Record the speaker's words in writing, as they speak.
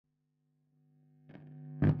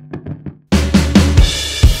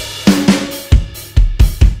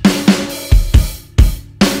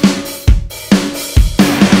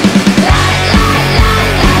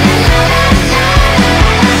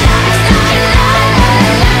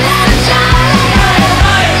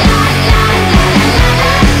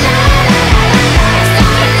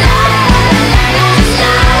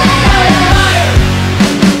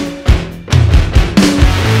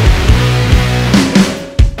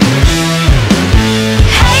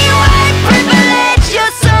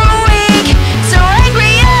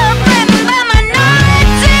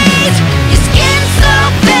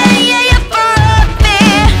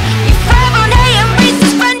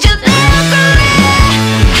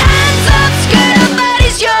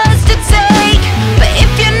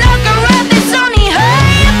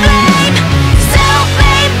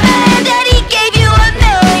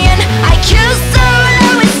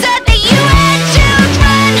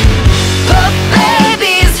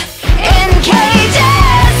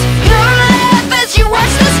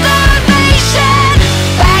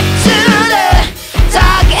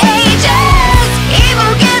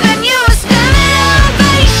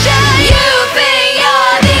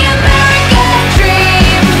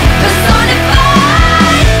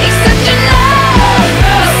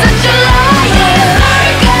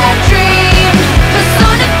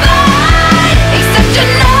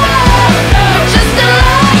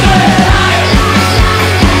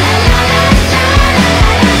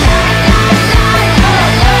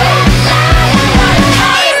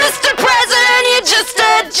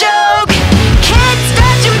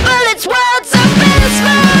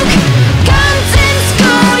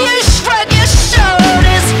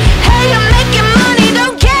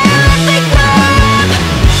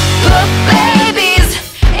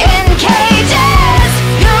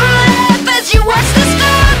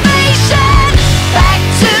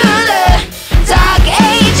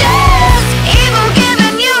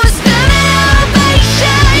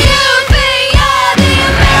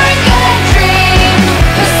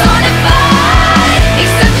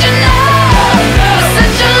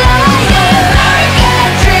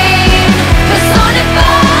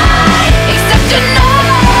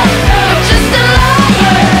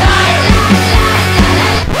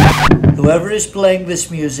whoever is playing this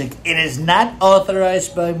music, it is not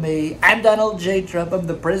authorized by me. I'm Donald J. Trump. I'm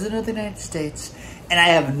the President of the United States. And I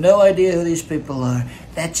have no idea who these people are.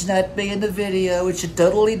 That's not me in the video. It's a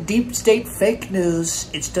totally deep state fake news.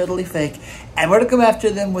 It's totally fake. And we're going to come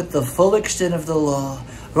after them with the full extent of the law.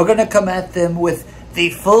 We're going to come at them with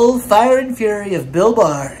the full fire and fury of Bill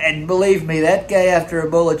Barr. And believe me, that guy after a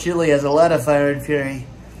bowl of chili has a lot of fire and fury.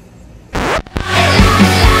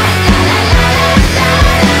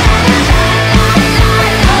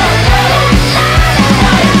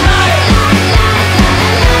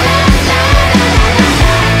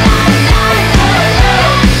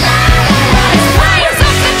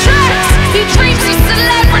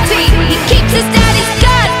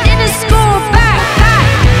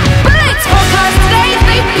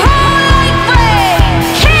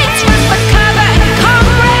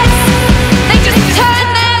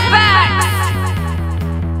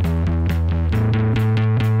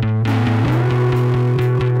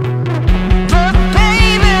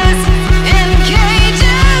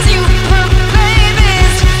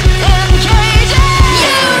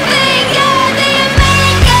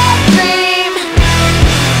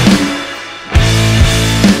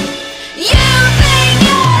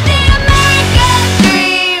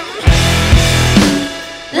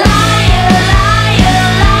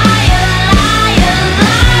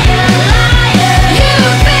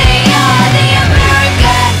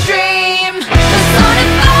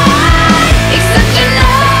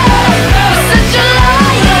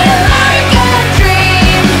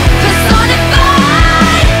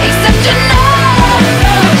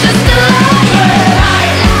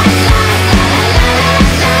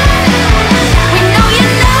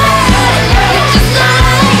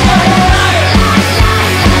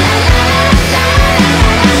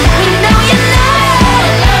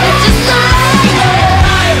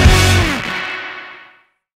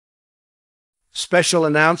 Special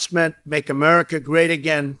announcement, make America great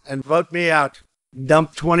again and vote me out.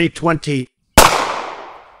 Dump 2020.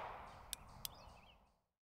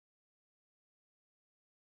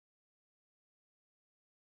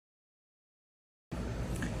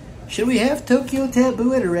 Should we have Tokyo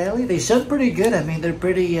Taboo at a rally? They sound pretty good. I mean, they're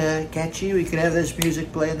pretty catchy. We could have this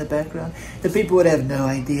music play in the background. The people would have no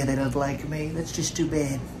idea they don't like me. That's just too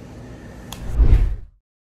bad.